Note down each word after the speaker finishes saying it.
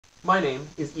My name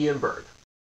is Ian Berg.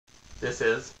 This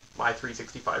is my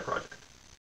 365 project.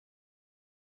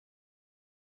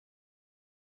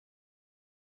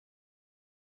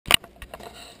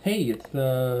 Hey, it's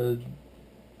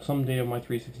some day of my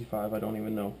 365, I don't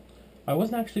even know. I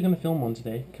wasn't actually going to film one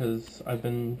today because I've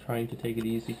been trying to take it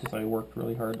easy because I worked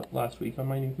really hard last week on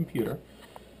my new computer.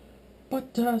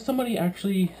 But somebody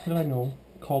actually that I know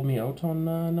called me out on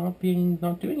not doing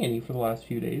any for the last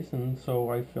few days, and so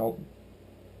I felt,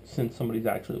 since somebody's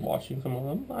actually watching some of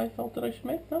them, I felt that I should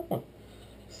make another one.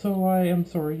 So I am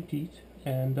sorry, Deet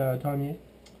and Tanya.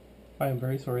 I am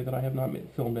very sorry that I have not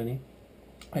filmed any.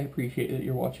 I appreciate that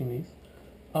you're watching these.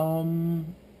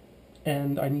 Um,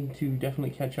 and I need to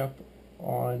definitely catch up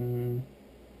on.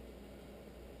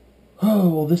 Oh,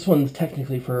 well, this one's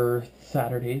technically for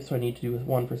Saturday, so I need to do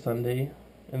one for Sunday,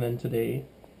 and then today,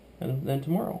 and then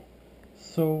tomorrow.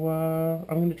 So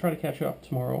I'm going to try to catch up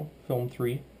tomorrow, film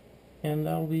 3, and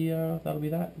that'll be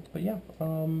that. But yeah,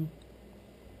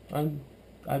 I'm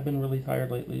I've been really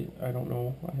tired lately. I don't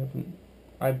know.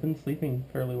 I've been sleeping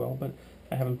fairly well, but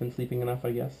I haven't been sleeping enough,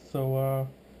 I guess. So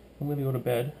I'm gonna go to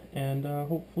bed, and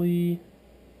hopefully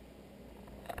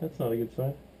that's not a good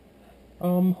sign.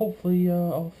 Hopefully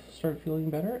I'll start feeling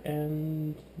better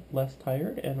and less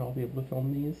tired, and I'll be able to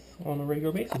film these on a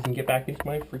regular basis and get back into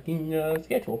my freaking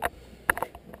schedule.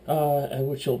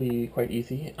 Which will be quite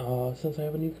easy since I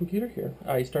have a new computer here.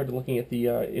 I started looking at the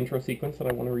intro sequence that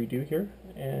I want to redo here,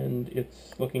 and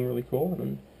it's looking really cool,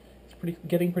 and it's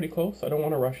getting pretty close. I don't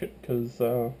want to rush it because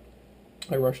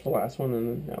I rushed the last one,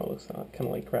 and now it looks kind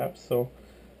of like crap. So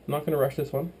I'm not going to rush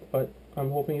this one, but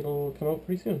I'm hoping it'll come out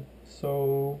pretty soon.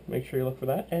 So make sure you look for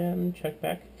that and check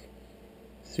back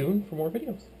soon for more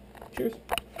videos. Cheers.